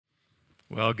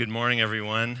Well, good morning,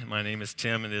 everyone. My name is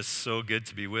Tim, and it is so good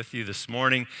to be with you this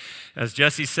morning. As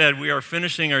Jesse said, we are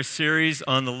finishing our series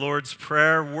on the Lord's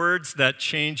Prayer, words that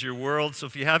change your world. So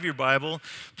if you have your Bible,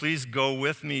 please go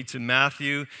with me to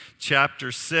Matthew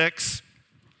chapter 6.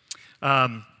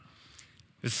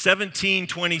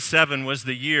 1727 was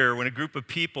the year when a group of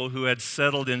people who had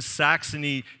settled in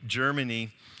Saxony,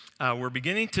 Germany, were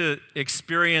beginning to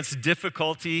experience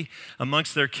difficulty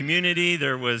amongst their community.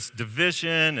 There was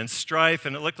division and strife,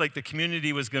 and it looked like the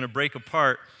community was going to break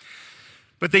apart.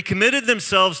 But they committed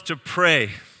themselves to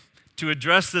pray, to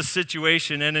address this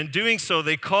situation, and in doing so,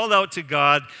 they called out to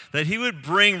God that He would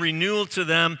bring renewal to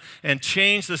them and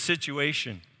change the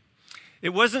situation. It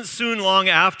wasn't soon long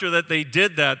after that they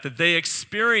did that they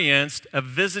experienced a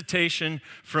visitation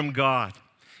from God.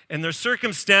 And their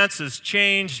circumstances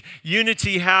changed,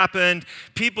 unity happened,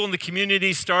 people in the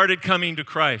community started coming to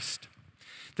Christ.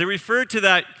 They referred to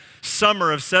that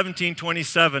summer of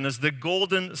 1727 as the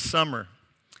Golden Summer.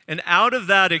 And out of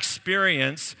that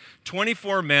experience,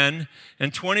 24 men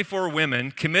and 24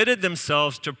 women committed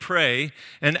themselves to pray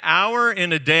an hour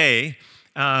in a day,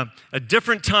 a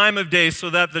different time of day, so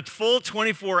that the full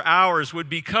 24 hours would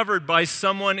be covered by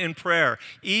someone in prayer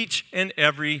each and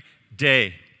every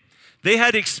day. They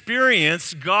had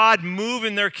experienced God move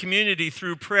in their community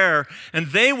through prayer, and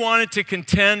they wanted to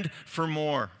contend for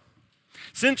more.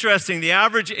 It's interesting, the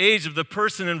average age of the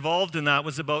person involved in that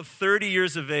was about 30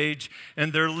 years of age,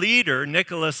 and their leader,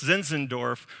 Nicholas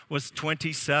Zinzendorf, was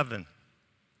 27.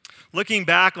 Looking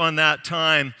back on that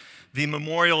time, the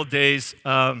Memorial Days,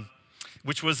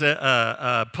 which was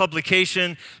a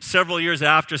publication several years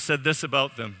after, said this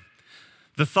about them.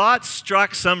 The thought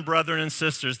struck some brethren and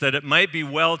sisters that it might be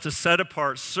well to set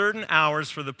apart certain hours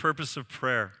for the purpose of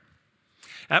prayer,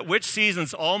 at which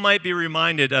seasons all might be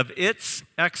reminded of its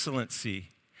excellency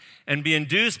and be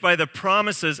induced by the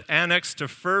promises annexed to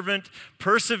fervent,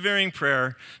 persevering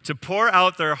prayer to pour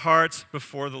out their hearts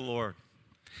before the Lord.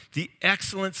 The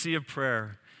excellency of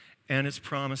prayer and its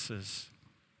promises.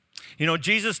 You know,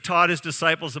 Jesus taught his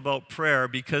disciples about prayer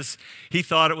because he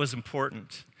thought it was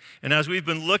important. And as we've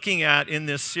been looking at in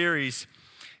this series,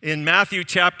 in Matthew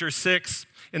chapter 6,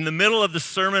 in the middle of the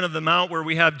Sermon on the Mount, where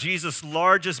we have Jesus'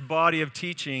 largest body of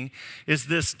teaching, is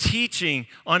this teaching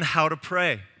on how to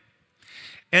pray.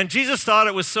 And Jesus thought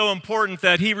it was so important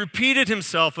that he repeated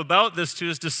himself about this to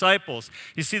his disciples.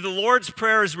 You see, the Lord's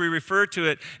Prayer, as we refer to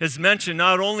it, is mentioned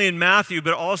not only in Matthew,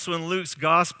 but also in Luke's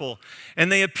gospel.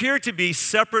 And they appear to be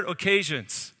separate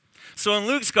occasions. So in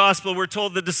Luke's gospel, we're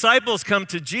told the disciples come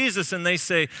to Jesus and they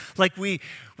say,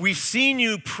 we've seen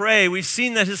you pray. We've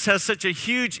seen that this has such a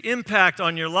huge impact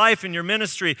on your life and your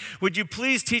ministry. Would you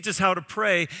please teach us how to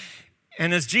pray?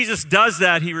 And as Jesus does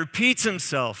that, he repeats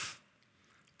himself.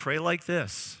 Pray like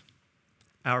this: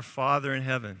 Our Father in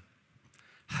heaven,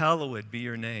 hallowed be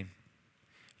your name.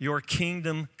 Your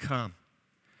kingdom come.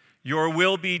 Your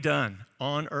will be done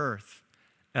on earth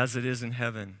as it is in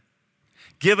heaven.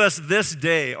 Give us this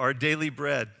day our daily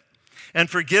bread, and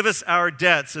forgive us our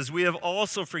debts as we have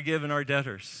also forgiven our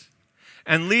debtors.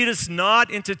 And lead us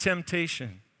not into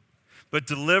temptation, but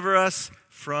deliver us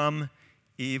from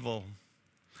evil.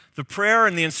 The prayer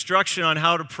and the instruction on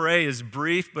how to pray is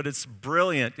brief, but it's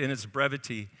brilliant in its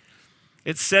brevity.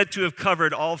 It's said to have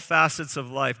covered all facets of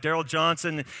life. Darrell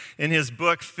Johnson, in his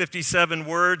book, 57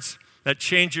 Words That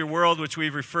Change Your World, which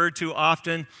we've referred to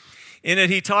often, in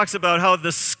it, he talks about how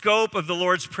the scope of the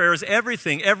Lord's Prayer is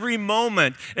everything, every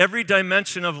moment, every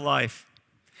dimension of life.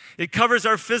 It covers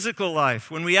our physical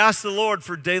life when we ask the Lord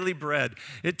for daily bread.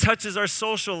 It touches our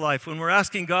social life when we're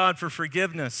asking God for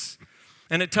forgiveness.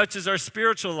 And it touches our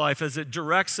spiritual life as it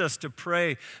directs us to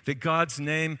pray that God's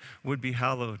name would be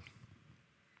hallowed.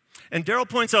 And Darrell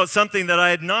points out something that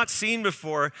I had not seen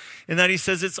before, in that he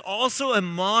says it's also a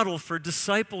model for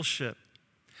discipleship.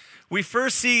 We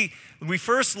first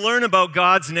learn about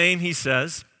God's name, he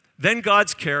says, then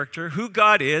God's character, who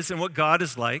God is and what God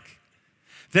is like.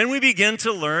 Then we begin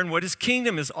to learn what his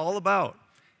kingdom is all about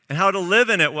and how to live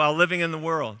in it while living in the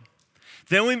world.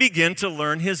 Then we begin to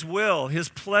learn his will, his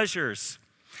pleasures,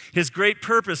 his great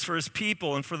purpose for his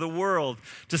people and for the world,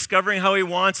 discovering how he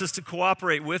wants us to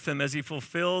cooperate with him as he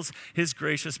fulfills his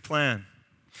gracious plan.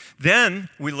 Then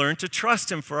we learn to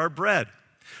trust him for our bread,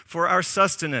 for our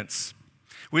sustenance.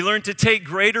 We learn to take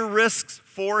greater risks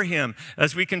for him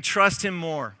as we can trust him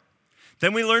more.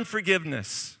 Then we learn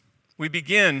forgiveness. We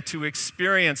begin to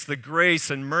experience the grace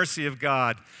and mercy of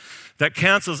God that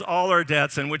cancels all our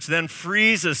debts and which then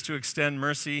frees us to extend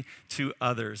mercy to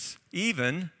others,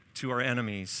 even to our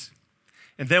enemies.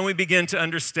 And then we begin to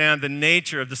understand the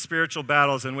nature of the spiritual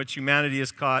battles in which humanity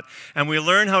is caught, and we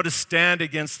learn how to stand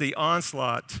against the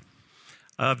onslaught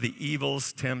of the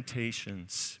evil's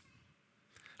temptations.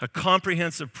 A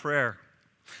comprehensive prayer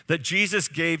that Jesus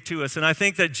gave to us. And I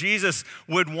think that Jesus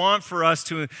would want for us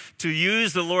to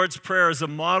use the Lord's Prayer as a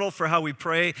model for how we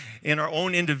pray in our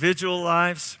own individual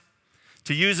lives,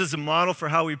 to use as a model for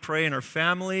how we pray in our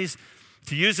families,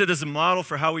 to use it as a model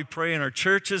for how we pray in our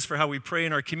churches, for how we pray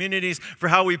in our communities, for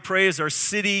how we pray as our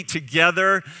city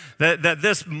together, that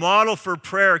this model for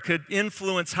prayer could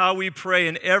influence how we pray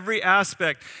in every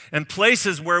aspect and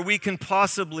places where we can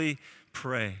possibly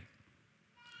pray.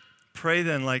 Pray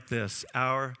then like this: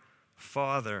 Our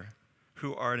Father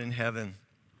who art in heaven.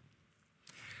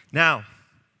 Now,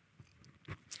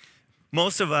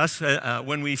 most of us,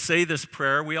 when we say this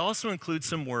prayer, we also include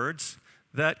some words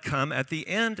that come at the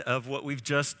end of what we've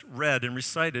just read and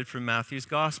recited from Matthew's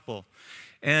gospel.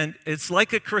 And it's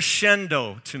like a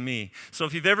crescendo to me. So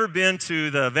if you've ever been to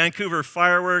the Vancouver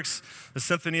fireworks, the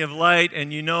Symphony of Light,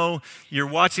 and you know you're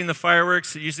watching the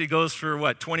fireworks, it usually goes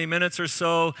for, 20 minutes or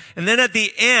so. And then at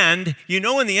the end, you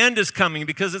know when the end is coming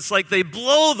because it's like they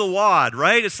blow the wad,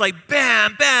 right? It's like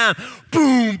bam, bam,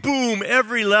 boom, boom,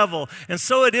 every level. And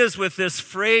so it is with this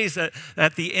phrase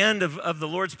at the end of the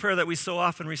Lord's Prayer that we so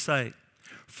often recite.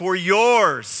 For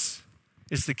yours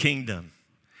is the kingdom,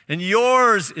 and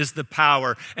yours is the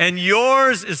power, and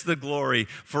yours is the glory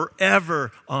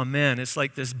forever. Amen. It's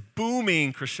like this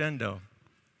booming crescendo.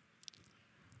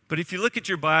 But if you look at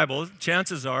your Bible,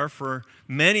 chances are for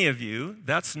many of you,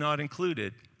 that's not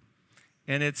included.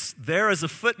 And it's there as a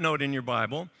footnote in your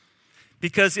Bible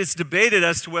because it's debated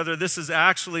as to whether this is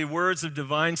actually words of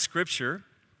divine scripture.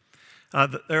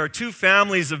 There are two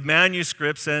families of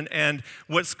manuscripts, and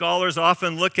what scholars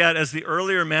often look at as the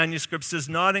earlier manuscripts does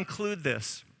not include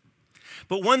this.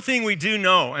 But one thing we do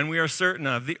know, and we are certain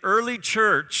of, the early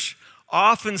church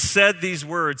often said these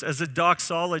words as a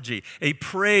doxology, a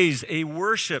praise, a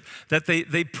worship that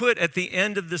they put at the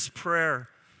end of this prayer.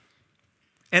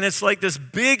 And it's like this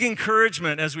big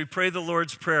encouragement as we pray the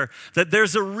Lord's Prayer that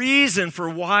there's a reason for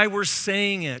why we're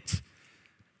saying it.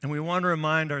 And we want to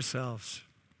remind ourselves,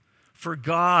 for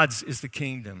God's is the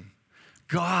kingdom,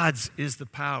 God's is the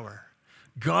power,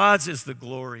 God's is the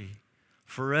glory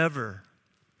forever.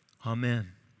 Amen.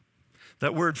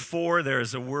 That word for there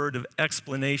is a word of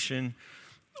explanation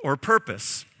or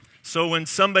purpose. So when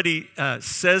somebody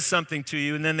says something to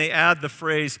you and then they add the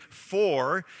phrase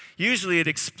for, usually it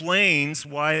explains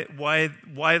why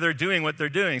they're doing what they're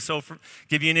doing. So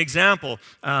give you an example.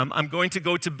 I'm going to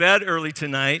go to bed early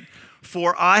tonight,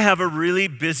 for I have a really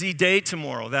busy day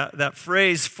tomorrow. That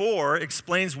phrase for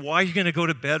explains why you're going to go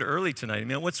to bed early tonight. I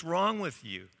mean, what's wrong with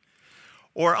you?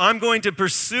 Or I'm going to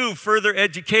pursue further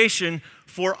education,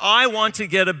 for I want to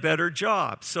get a better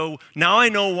job. So now I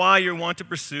know why you want to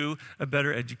pursue a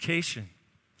better education.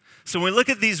 So when we look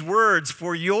at these words,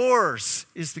 for yours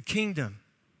is the kingdom.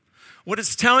 What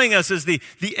it's telling us is the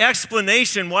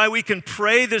explanation why we can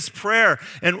pray this prayer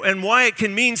and why it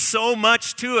can mean so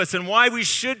much to us and why we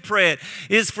should pray it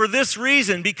is for this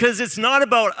reason, because it's not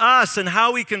about us and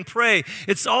how we can pray.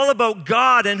 It's all about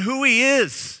God and who He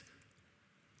is.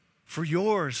 For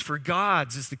yours, for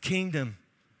God's is the kingdom.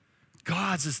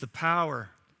 God's is the power.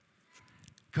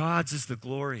 God's is the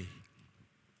glory.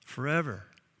 Forever.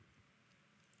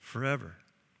 Forever.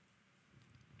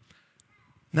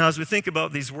 Now, as we think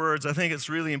about these words, I think it's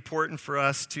really important for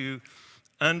us to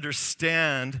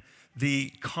understand the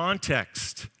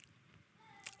context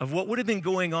of what would have been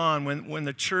going on when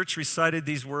the church recited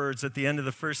these words at the end of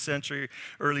the first century,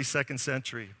 early second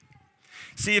century.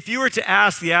 See, if you were to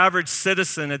ask the average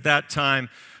citizen at that time,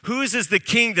 whose is the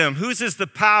kingdom, whose is the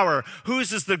power,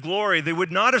 whose is the glory, they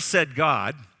would not have said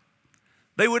God.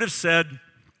 They would have said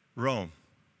Rome.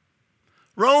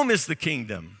 Rome is the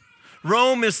kingdom.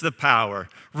 Rome is the power.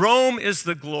 Rome is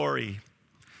the glory.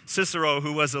 Cicero,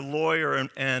 who was a lawyer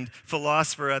and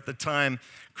philosopher at the time,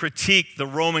 critiqued the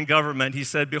Roman government. He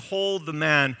said, "Behold the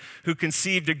man who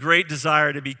conceived a great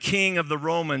desire to be king of the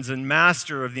Romans and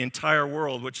master of the entire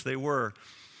world," which they were,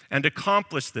 and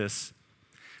accomplished this.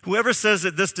 "Whoever says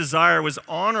that this desire was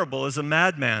honorable is a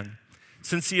madman,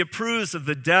 since he approves of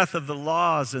the death of the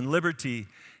laws and liberty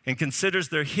and considers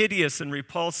their hideous and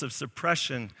repulsive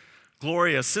suppression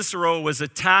glorious." Cicero was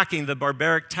attacking the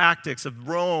barbaric tactics of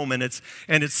Rome and its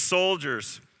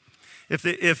soldiers.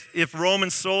 If Roman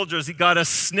soldiers got a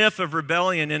sniff of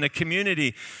rebellion in a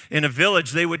community, in a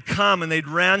village, they would come and they'd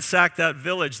ransack that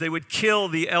village. They would kill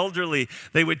the elderly.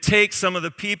 They would take some of the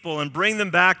people and bring them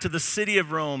back to the city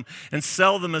of Rome and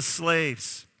sell them as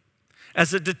slaves.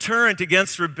 As a deterrent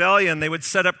against rebellion, they would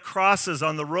set up crosses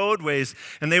on the roadways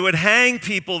and they would hang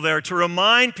people there to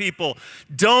remind people,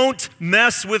 don't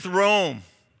mess with Rome.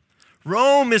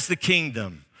 Rome is the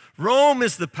kingdom. Rome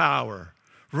is the power.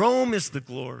 Rome is the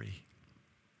glory.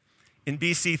 In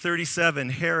BC 37,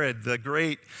 Herod the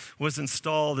Great was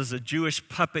installed as a Jewish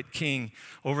puppet king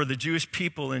over the Jewish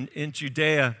people in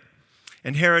Judea.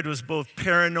 And Herod was both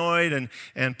paranoid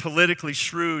and politically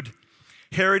shrewd.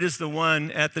 Herod is the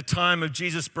one at the time of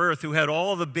Jesus' birth who had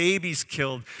all the babies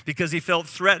killed because he felt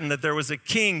threatened that there was a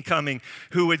king coming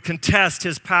who would contest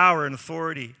his power and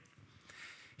authority.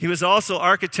 He was also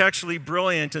architecturally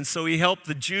brilliant, and so he helped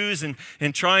the Jews in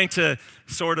trying to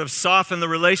sort of soften the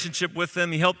relationship with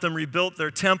them. He helped them rebuild their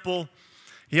temple.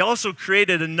 He also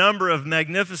created a number of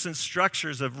magnificent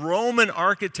structures of Roman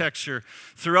architecture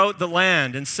throughout the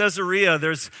land. In Caesarea,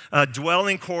 there's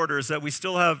dwelling quarters that we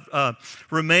still have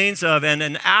remains of, and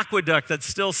an aqueduct that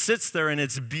still sits there in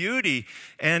its beauty.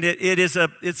 And it's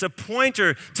a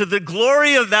pointer to the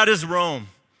glory of that is Rome,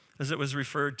 as it was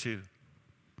referred to.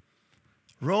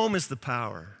 Rome is the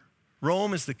power.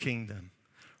 Rome is the kingdom.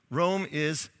 Rome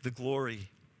is the glory.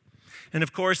 And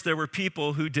of course, there were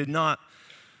people who did not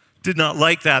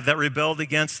like that rebelled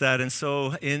against that. And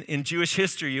so in Jewish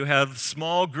history, you have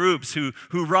small groups who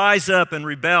rise up and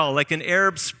rebel. Like an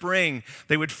Arab Spring,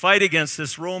 they would fight against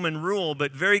this Roman rule,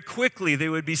 but very quickly they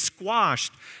would be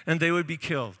squashed and they would be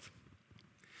killed.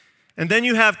 And then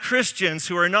you have Christians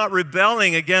who are not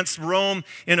rebelling against Rome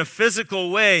in a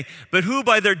physical way, but who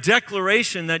by their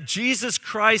declaration that Jesus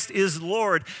Christ is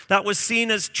Lord, that was seen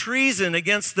as treason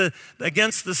against the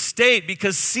state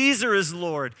because Caesar is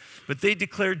Lord. But they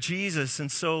declared Jesus, and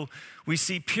so we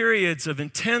see periods of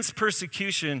intense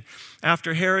persecution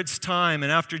after Herod's time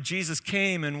and after Jesus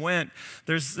came and went.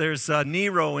 There's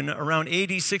Nero in around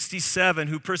AD 67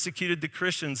 who persecuted the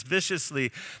Christians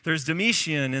viciously. There's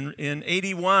Domitian in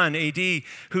 81 AD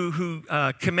who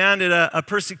commanded a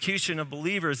persecution of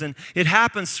believers. And it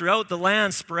happens throughout the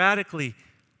land sporadically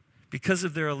because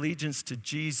of their allegiance to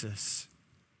Jesus.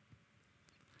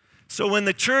 So when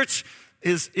the church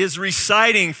is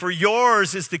reciting, for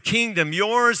yours is the kingdom,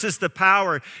 yours is the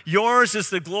power, yours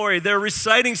is the glory. They're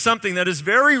reciting something that is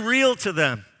very real to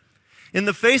them in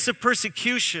the face of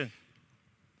persecution.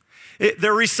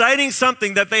 They're reciting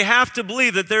something that they have to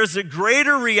believe, that there's a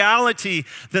greater reality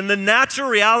than the natural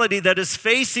reality that is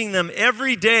facing them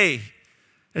every day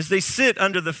as they sit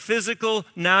under the physical,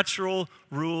 natural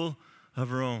rule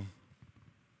of Rome.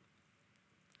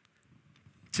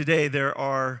 Today, there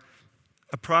are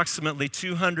approximately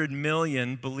 200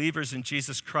 million believers in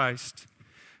Jesus Christ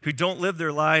who don't live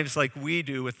their lives like we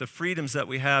do with the freedoms that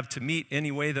we have to meet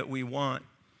any way that we want.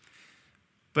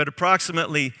 But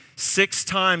approximately 6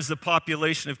 times the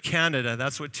population of Canada,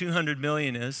 that's what 200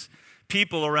 million is,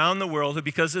 people around the world who,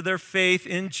 because of their faith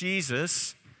in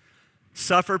Jesus,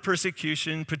 suffer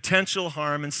persecution, potential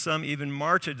harm, and some even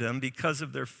martyrdom because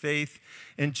of their faith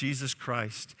in Jesus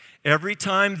Christ. Every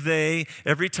time the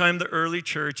early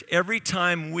church, every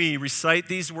time we recite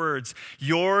these words,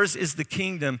 yours is the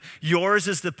kingdom, yours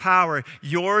is the power,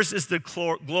 yours is the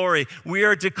glory, we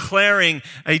are declaring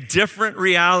a different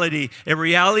reality, a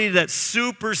reality that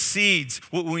supersedes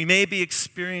what we may be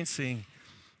experiencing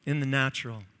in the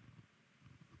natural.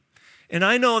 And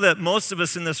I know that most of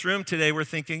us in this room today were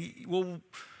thinking, well,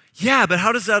 yeah, but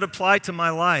how does that apply to my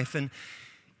life? And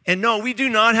no, we do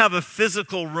not have a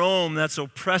physical Rome that's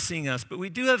oppressing us, but we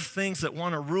do have things that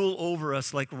want to rule over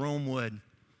us like Rome would.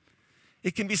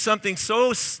 It can be something so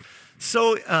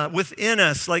within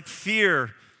us, like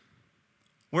fear,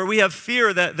 where we have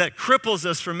fear that cripples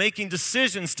us from making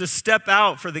decisions to step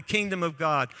out for the kingdom of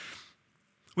God.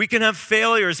 We can have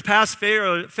past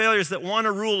failures that want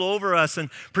to rule over us and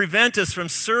prevent us from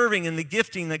serving in the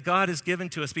gifting that God has given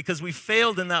to us because we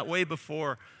failed in that way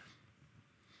before.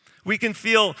 We can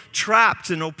feel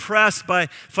trapped and oppressed by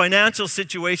financial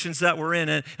situations that we're in,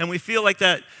 and we feel like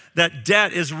that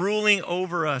debt is ruling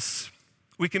over us.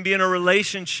 We can be in a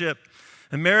relationship,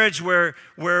 a marriage where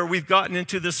we've gotten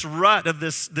into this rut of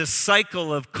this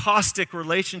cycle of caustic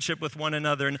relationship with one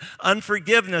another and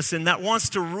unforgiveness, and that wants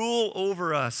to rule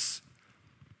over us.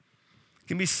 It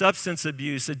can be substance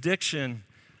abuse, addiction,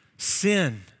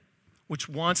 sin, which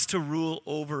wants to rule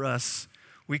over us.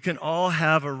 We can all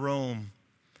have a Rome.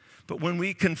 But when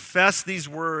we confess these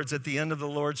words at the end of the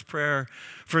Lord's Prayer,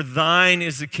 for thine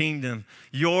is the kingdom,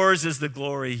 yours is the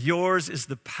glory, yours is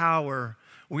the power,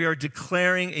 we are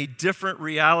declaring a different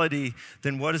reality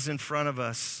than what is in front of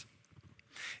us.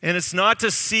 And it's not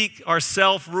to seek our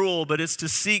self-rule, but it's to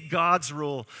seek God's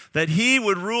rule, that He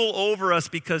would rule over us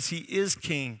because He is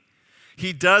King.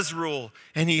 He does rule,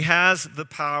 and He has the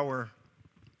power.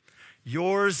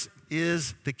 Yours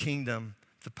is the kingdom,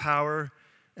 the power,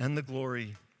 and the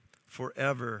glory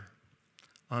forever.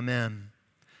 Amen.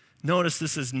 Notice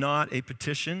this is not a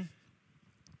petition.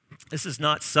 This is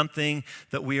not something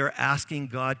that we are asking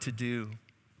God to do.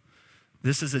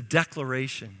 This is a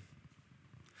declaration.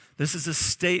 This is a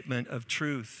statement of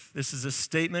truth. This is a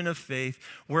statement of faith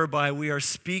whereby we are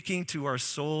speaking to our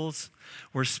souls.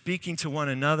 We're speaking to one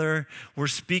another. We're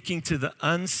speaking to the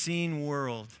unseen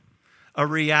world, a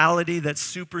reality that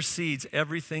supersedes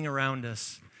everything around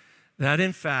us. That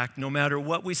in fact, no matter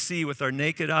what we see with our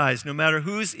naked eyes, no matter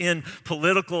who's in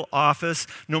political office,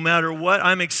 no matter what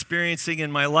I'm experiencing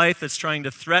in my life that's trying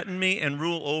to threaten me and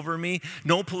rule over me,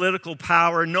 no political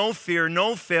power, no fear,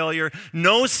 no failure,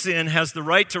 no sin has the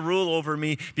right to rule over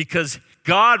me because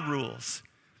God rules.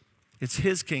 It's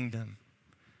His kingdom.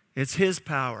 It's His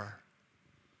power.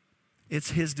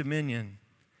 It's His dominion.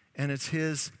 And it's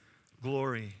His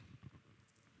glory.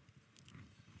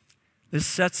 This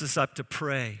sets us up to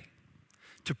pray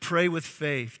with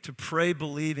faith, to pray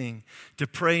believing, to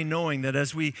pray knowing that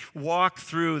as we walk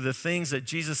through the things that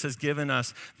Jesus has given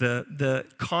us, the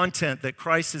content that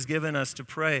Christ has given us to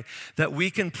pray, that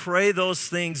we can pray those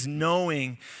things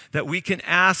knowing that we can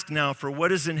ask now for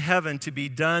what is in heaven to be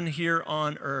done here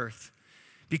on earth.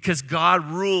 Because God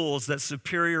rules that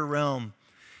superior realm,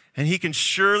 and He can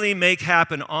surely make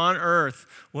happen on earth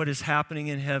what is happening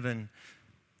in heaven.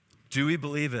 Do we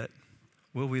believe it?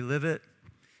 Will we live it?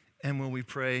 And will we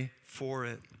pray for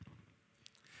it?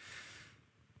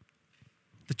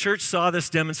 The church saw this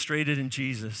demonstrated in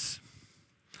Jesus.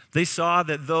 They saw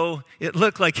that though it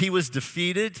looked like He was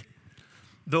defeated,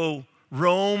 though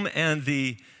Rome and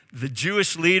the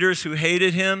Jewish leaders who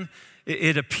hated Him,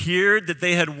 it appeared that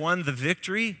they had won the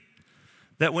victory,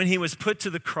 that when He was put to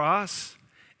the cross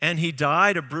and He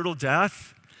died a brutal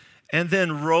death and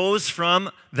then rose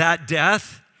from that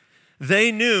death,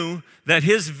 they knew that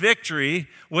His victory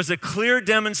was a clear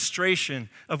demonstration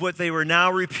of what they were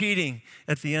now repeating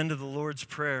at the end of the Lord's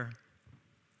Prayer.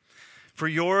 For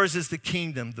yours is the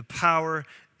kingdom, the power,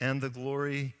 and the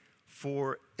glory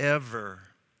forever.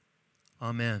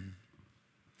 Amen.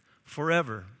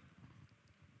 Forever.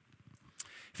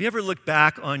 If you ever look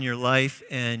back on your life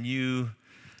and you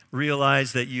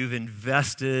realize that you've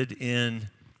invested in,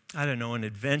 an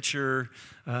adventure,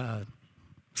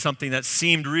 something that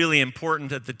seemed really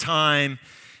important at the time,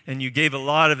 and you gave a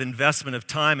lot of investment of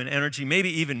time and energy, maybe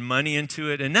even money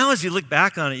into it. And now as you look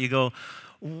back on it, you go,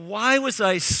 why was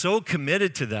I so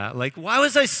committed to that? Like, why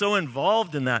was I so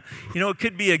involved in that? It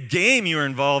could be a game you were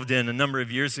involved in a number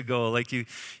of years ago. Like you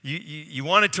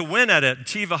wanted to win at it,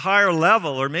 achieve a higher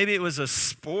level, or maybe it was a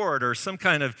sport or some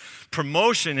kind of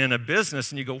promotion in a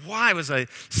business. And you go, why was I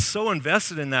so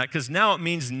invested in that? Because now it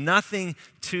means nothing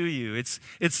to you.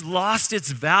 It's lost its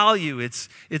value.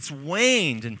 It's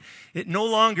waned, and it no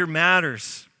longer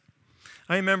matters.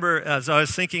 I remember as I was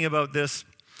thinking about this,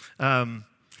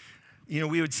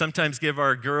 we would sometimes give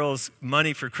our girls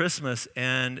money for Christmas,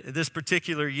 and this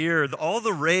particular year, all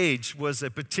the rage was a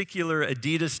particular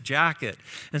Adidas jacket.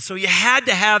 And so you had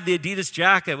to have the Adidas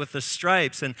jacket with the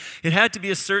stripes, and it had to be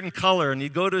a certain color, and you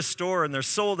go to a store, and they're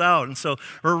sold out. And so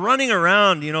we're running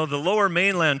around, the lower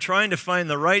mainland, trying to find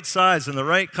the right size and the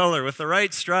right color with the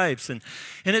right stripes. And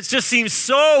it just seems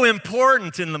so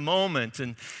important in the moment.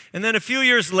 And then a few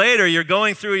years later, you're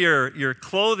going through your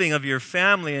clothing of your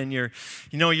family, and you're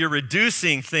reducing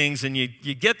things, and you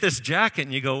get this jacket,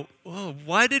 and you go, oh,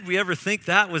 why did we ever think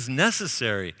that was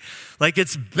necessary? Like,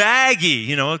 it's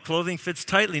baggy. Clothing fits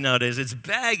tightly nowadays. It's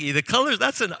baggy. The colors,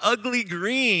 that's an ugly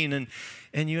green,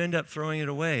 and you end up throwing it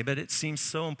away. But it seems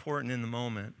so important in the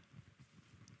moment.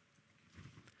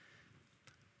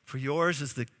 For yours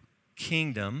is the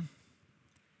kingdom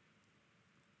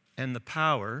and the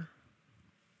power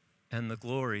and the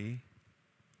glory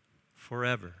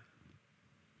forever.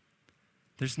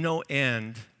 There's no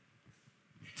end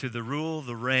to the rule,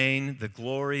 the reign, the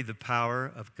glory, the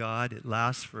power of God. It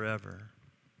lasts forever.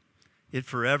 It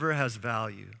forever has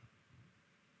value.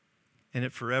 And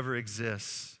it forever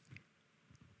exists.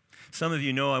 Some of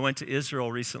you know I went to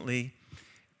Israel recently,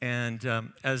 and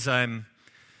as I'm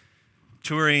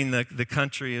touring the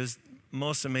country, it was the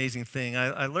most amazing thing.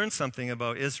 I learned something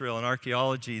about Israel and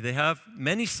archaeology. They have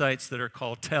many sites that are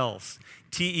called tells,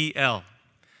 T-E-L.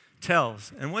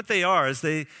 Tells. And what they are is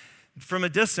from a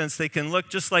distance, they can look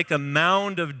just like a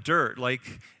mound of dirt,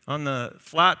 like on the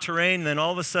flat terrain. Then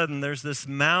all of a sudden, there's this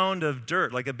mound of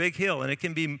dirt, like a big hill, and it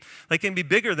can be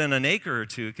bigger than an acre or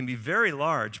two. It can be very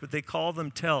large, but they call them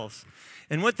tells.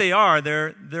 And what they are,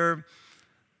 they're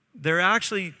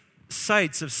actually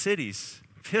sites of cities,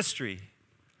 of history.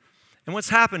 And what's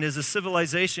happened is a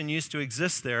civilization used to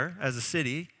exist there as a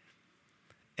city,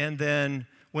 and then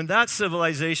when that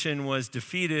civilization was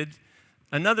defeated,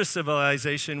 another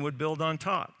civilization would build on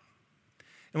top.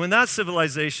 And when that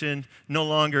civilization no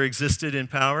longer existed in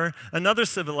power, another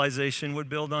civilization would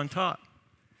build on top.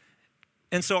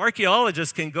 And so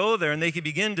archaeologists can go there and they can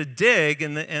begin to dig,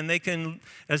 and they can,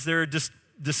 as they're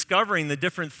discovering the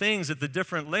different things at the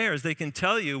different layers, they can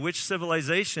tell you which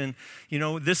civilization,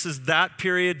 this is that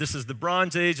period, this is the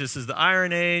Bronze Age, this is the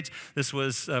Iron Age, this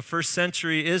was first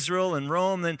century Israel and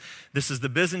Rome, and this is the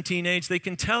Byzantine Age. They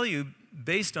can tell you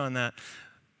based on that.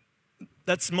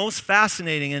 That's most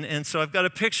fascinating, and so I've got a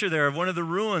picture there of one of the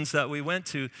ruins that we went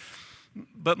to.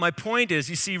 But my point is,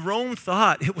 you see, Rome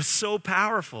thought it was so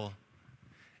powerful.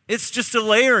 It's just a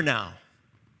layer now.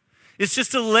 It's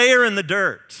just a layer in the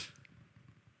dirt.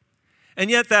 And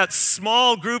yet that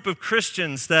small group of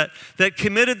Christians that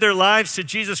committed their lives to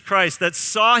Jesus Christ, that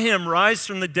saw him rise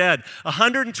from the dead,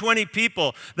 120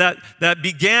 people that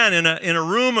began in a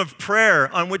room of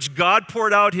prayer on which God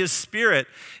poured out his Spirit.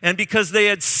 And because they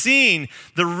had seen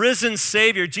the risen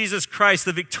Savior, Jesus Christ,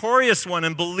 the victorious one,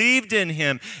 and believed in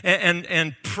him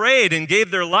and prayed and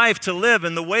gave their life to live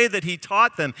in the way that he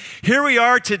taught them. Here we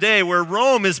are today where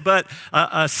Rome is but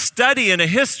a study and a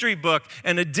history book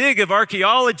and a dig of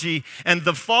archaeology. And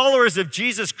the followers of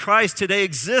Jesus Christ today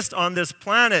exist on this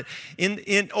planet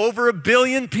in over 1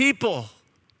 billion people.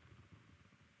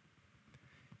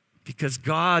 Because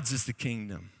God's is the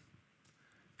kingdom.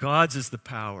 God's is the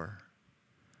power.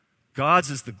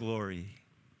 God's is the glory.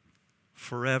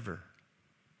 Forever.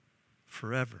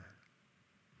 Forever.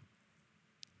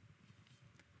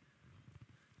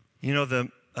 The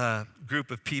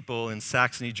group of people in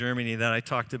Saxony, Germany that I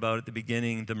talked about at the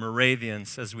beginning, the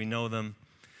Moravians, as we know them.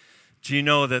 Do you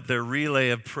know that their relay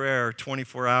of prayer,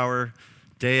 24-hour,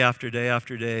 day after day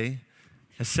after day,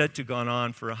 has said to gone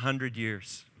on for 100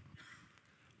 years?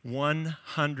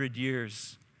 100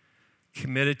 years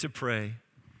committed to pray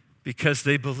because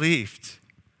they believed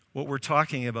what we're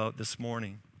talking about this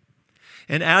morning.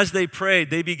 And as they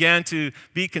prayed, they began to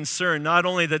be concerned not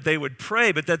only that they would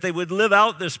pray, but that they would live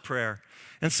out this prayer.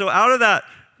 And so out of that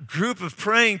group of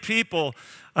praying people,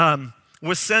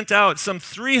 was sent out some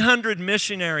 300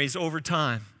 missionaries over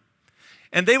time.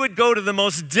 And they would go to the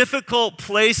most difficult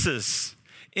places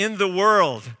in the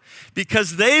world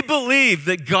because they believed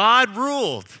that God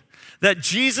ruled, that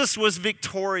Jesus was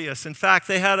victorious. In fact,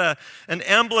 they had an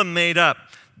emblem made up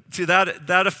to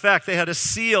that effect. They had a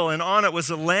seal, and on it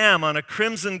was a lamb on a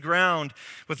crimson ground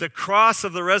with the cross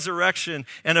of the resurrection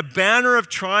and a banner of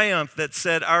triumph that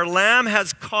said, "Our Lamb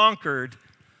has conquered,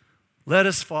 let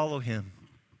us follow him.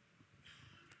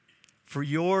 For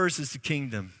yours is the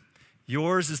kingdom,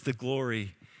 yours is the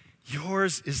glory,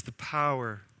 yours is the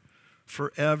power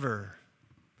forever.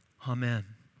 Amen."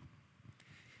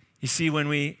 You see, when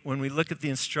we look at the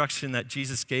instruction that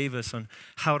Jesus gave us on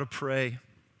how to pray,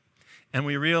 and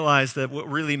we realize that what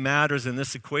really matters in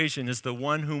this equation is the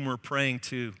one whom we're praying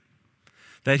to,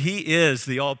 that he is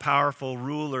the all-powerful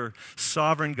ruler,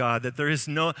 sovereign God, that there is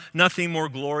nothing more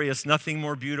glorious, nothing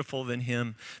more beautiful than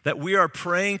him, that we are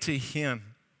praying to him,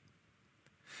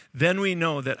 then we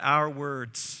know that our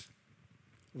words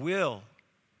will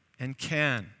and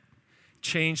can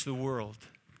change the world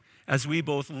as we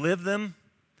both live them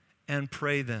and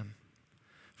pray them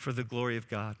for the glory of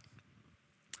God.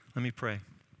 Let me pray.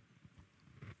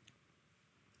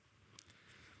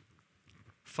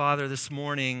 Father, this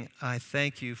morning I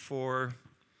thank you for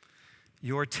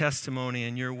your testimony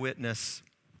and your witness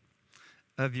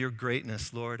of your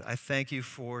greatness, Lord. I thank you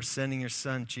for sending your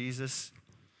son, Jesus,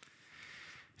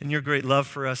 and your great love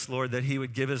for us, Lord, that he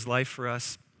would give his life for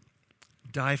us,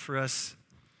 die for us.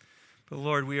 But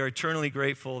Lord, we are eternally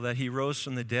grateful that he rose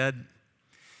from the dead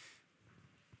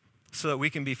so that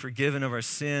we can be forgiven of our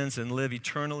sins and live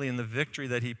eternally in the victory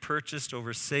that he purchased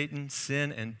over Satan,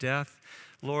 sin, and death,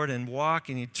 Lord, and walk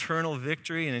in eternal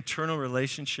victory and eternal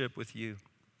relationship with you.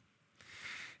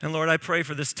 And Lord, I pray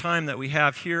for this time that we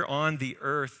have here on the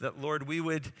earth, that, Lord, we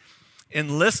would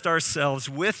enlist ourselves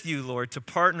with you, Lord, to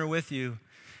partner with you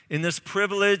in this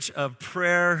privilege of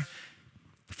prayer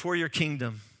for your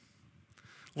kingdom.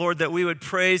 Lord, that we would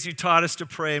praise you taught us to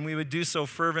pray, and we would do so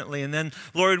fervently. And then,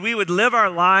 Lord, we would live our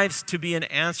lives to be an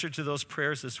answer to those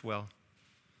prayers as well.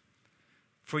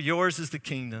 For yours is the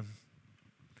kingdom,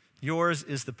 yours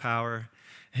is the power,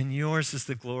 and yours is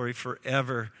the glory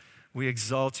forever. We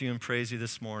exalt you and praise you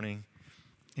this morning.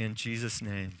 In Jesus'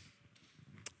 name,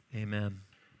 amen.